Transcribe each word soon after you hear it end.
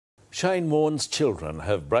Shane Warne's children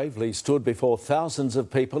have bravely stood before thousands of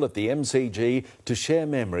people at the MCG to share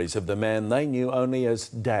memories of the man they knew only as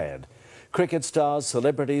Dad. Cricket stars,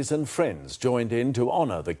 celebrities and friends joined in to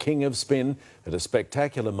honour the King of Spin at a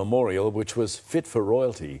spectacular memorial which was fit for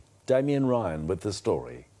royalty. Damien Ryan with the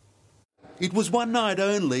story. It was one night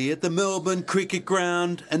only at the Melbourne Cricket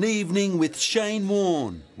Ground, an evening with Shane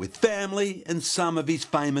Warne, with family and some of his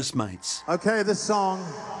famous mates. OK, this song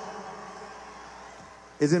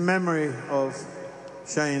is in memory of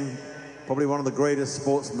Shane, probably one of the greatest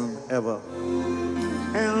sportsmen ever.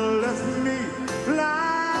 And left me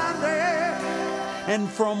blinded. And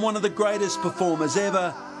from one of the greatest performers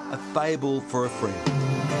ever, a fable for a friend.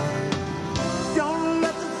 Don't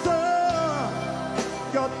let the sun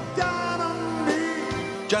go down on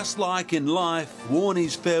me. Just like in life,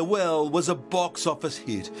 Warnie's farewell was a box office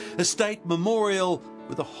hit, a state memorial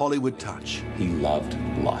with a Hollywood touch. He loved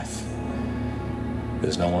life.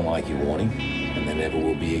 There's no one like you, Warne, and there never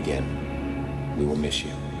will be again. We will miss you.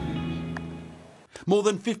 More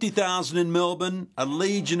than 50,000 in Melbourne, a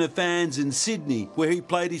legion of fans in Sydney, where he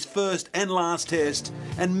played his first and last test,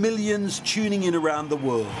 and millions tuning in around the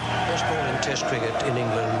world. First ball in Test cricket in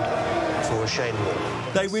England for Shane Warne.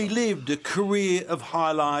 They relived a career of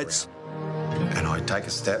highlights. And I take a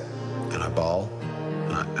step, and I bowl,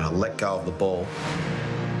 and I let go of the ball.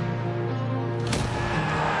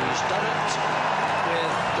 He's done it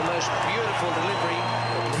with the most beautiful delivery.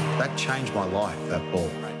 That changed my life, that ball.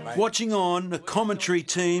 Watching on, a commentary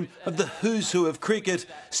team of the who's who of cricket,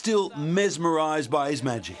 still mesmerised by his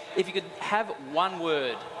magic. If you could have one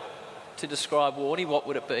word to describe Warne, what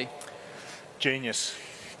would it be? Genius.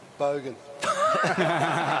 Bogan.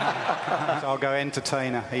 I'll go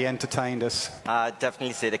entertainer. He entertained us.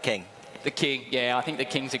 Definitely say the King. The King, yeah, I think the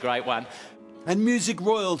King's a great one. And music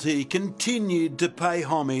royalty continued to pay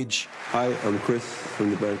homage. Hi, I'm Chris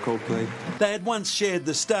from the band Coldplay. They had once shared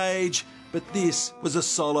the stage, but this was a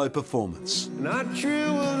solo performance. Not true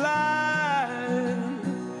a line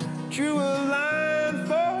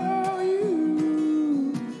for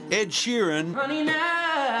you. Ed Sheeran Honey,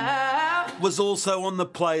 now was also on the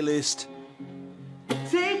playlist.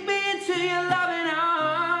 take me into your loving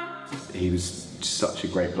arms. He was such a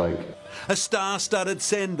great bloke. A star-studded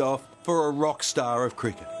send-off for a rock star of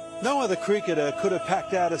cricket. No other cricketer could have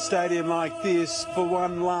packed out a stadium like this for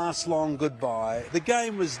one last long goodbye. The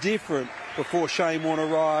game was different before Shane Warne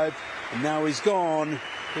arrived, and now he's gone,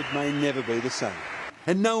 it may never be the same.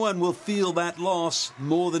 And no one will feel that loss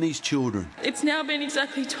more than his children. It's now been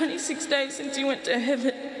exactly 26 days since you went to heaven,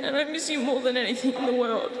 and I miss you more than anything in the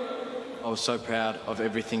world. I was so proud of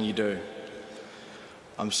everything you do.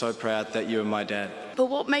 I'm so proud that you are my dad. But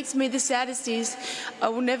what makes me the saddest is I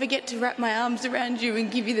will never get to wrap my arms around you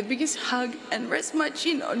and give you the biggest hug and rest my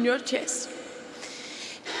chin on your chest.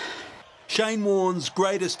 Shane Warne's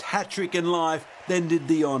greatest hat-trick in life then did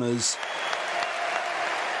the honours.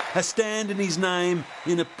 A stand in his name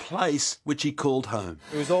in a place which he called home.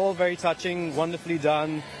 It was all very touching, wonderfully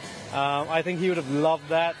done. I think he would have loved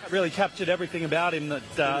that. It really captured everything about him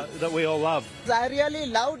that we all love. I really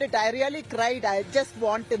loved it. I really cried. I just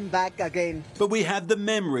want him back again. But we have the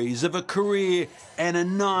memories of a career and a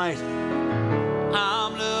night.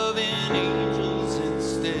 I'm loving angels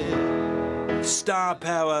instead. Star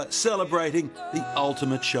power celebrating the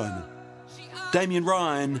ultimate showman. Damien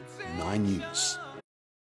Ryan, 9 News.